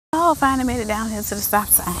Oh, finally made it down here to the stop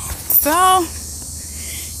sign. So,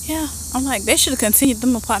 yeah, I'm like, they should have continued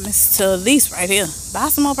them apartments to at least right here. Buy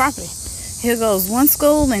some more property. Here goes one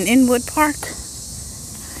school in Inwood Park.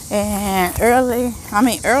 And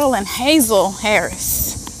Earl and Hazel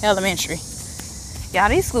Harris Elementary. Y'all,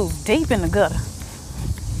 these schools deep in the gutter.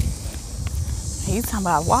 You talking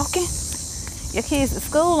about walking? Your kids at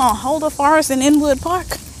school on Holder Forest in Inwood Park?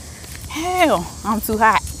 Hell, I'm too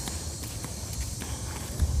hot.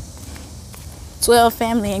 12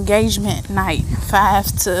 family engagement night, 5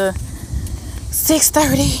 to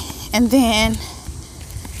 6:30, and then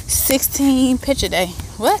 16 picture day.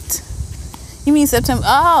 What? You mean September?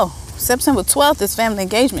 Oh, September 12th is family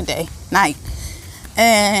engagement day night,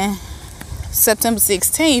 and September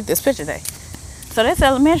 16th is picture day. So that's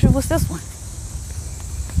elementary. What's this one?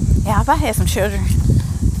 Yeah, if I had some children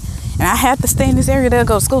and I had to stay in this area, they'll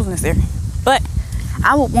go to school in this area. But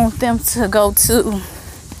I would want them to go to,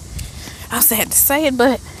 I sad to say it,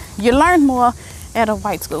 but you learn more at a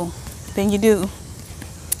white school than you do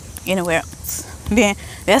anywhere else. Then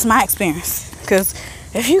that's my experience. Because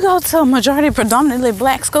if you go to a majority predominantly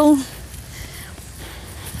black school,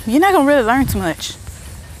 you're not going to really learn too much.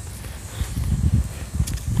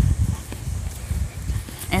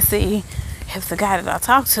 And see, if the guy that I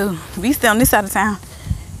talk to, we stay on this side of town,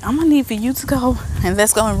 I'm going to need for you to go and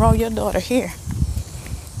let's go enroll your daughter here.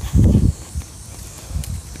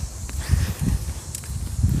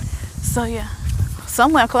 So yeah,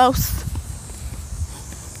 somewhere close.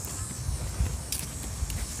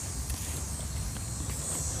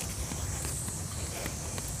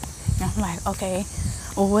 I'm like, okay,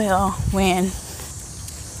 well, when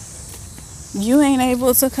you ain't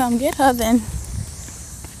able to come get her, then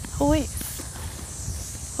who is?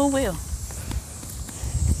 Who will?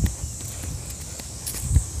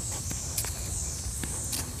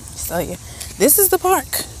 So yeah, this is the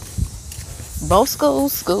park. Both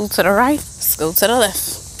schools, school to the right, school to the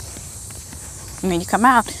left. And then you come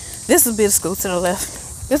out, this will be the school to the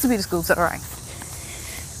left. This will be the school to the right.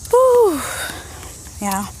 Whew.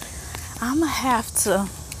 Yeah, I'm gonna have to,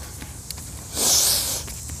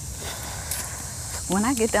 when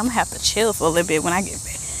I get there, I'm gonna have to chill for a little bit when I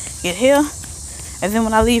get here. And then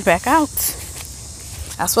when I leave back out,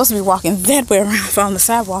 I'm supposed to be walking that way around from the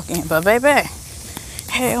sidewalk in. But baby,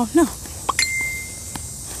 hell no.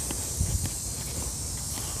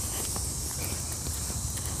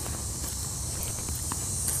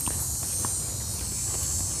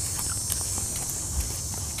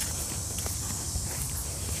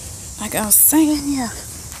 Like I was saying, yeah.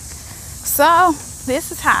 So,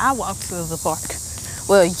 this is how I walk through the park.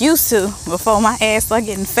 Well, used to, before my ass started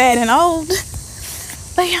getting fat and old.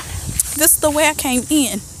 But yeah, this is the way I came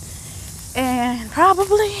in. And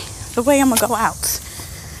probably the way I'm going to go out.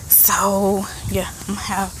 So, yeah, I'm going to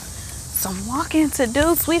have some walking to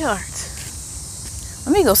do, sweetheart.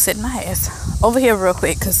 Let me go sit my ass over here real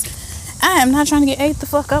quick, because I am not trying to get ate the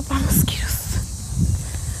fuck up by mosquitoes.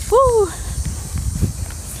 Woo!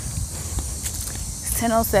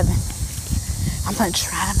 10:07. I'm gonna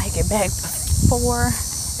try to make it back before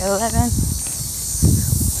 11,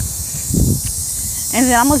 and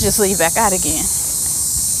then I'm gonna just leave back out again.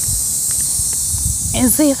 And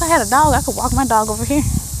see, if I had a dog, I could walk my dog over here.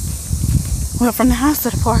 Well, from the house to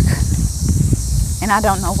the park. And I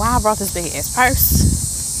don't know why I brought this big ass purse,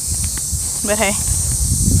 but hey,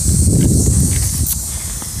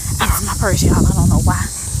 I brought my purse, y'all. I don't know why.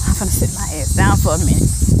 I'm gonna sit my ass down for a minute.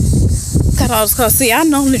 Cut all this cars. See, I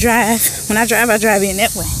normally drive. When I drive in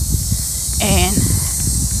that way. And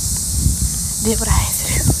did what I had to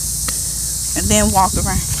do. And then walked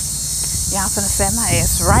around. Y'all finna set my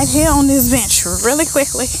ass right here on this bench really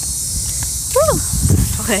quickly. Woo.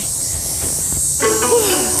 Okay.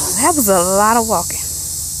 That was a lot of walking.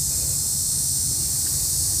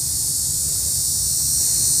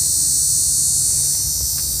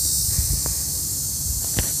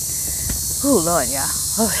 Oh, Lord, y'all.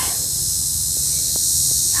 Okay.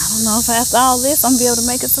 I don't know if after all this I'm gonna be able to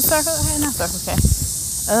make it to Circle. Hey, not Circle K.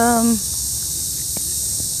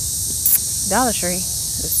 Dollar Tree.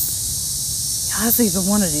 It's either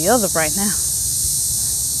one or the other right now.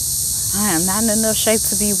 I am not in enough shape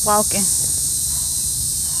to be walking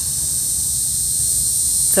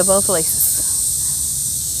to both places.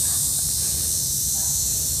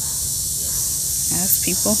 That's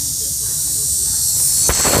people.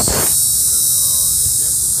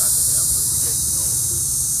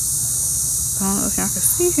 I don't know if y'all can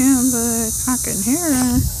see him, but I can hear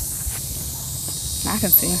him. I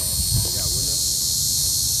can see him.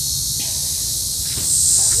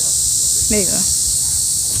 There you go.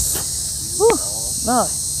 Whew, Lord,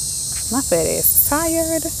 my fat ass is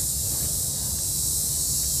tired.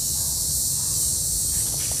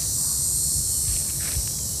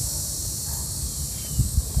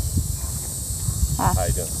 How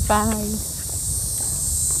you doing? Fine, how are you?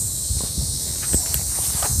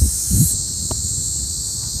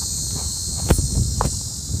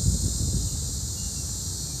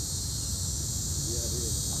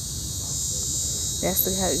 That's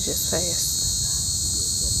the guy who just passed.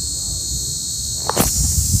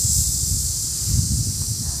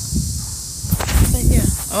 But yeah,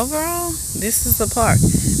 overall, this is the park.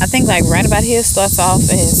 I think like right about here starts off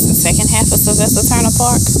as the second half of Sylvester Turner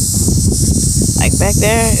Park. Like back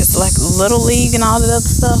there, it's like Little League and all that other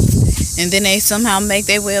stuff. And then they somehow make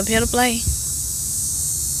their way up here to play.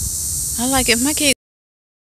 I like it. My kids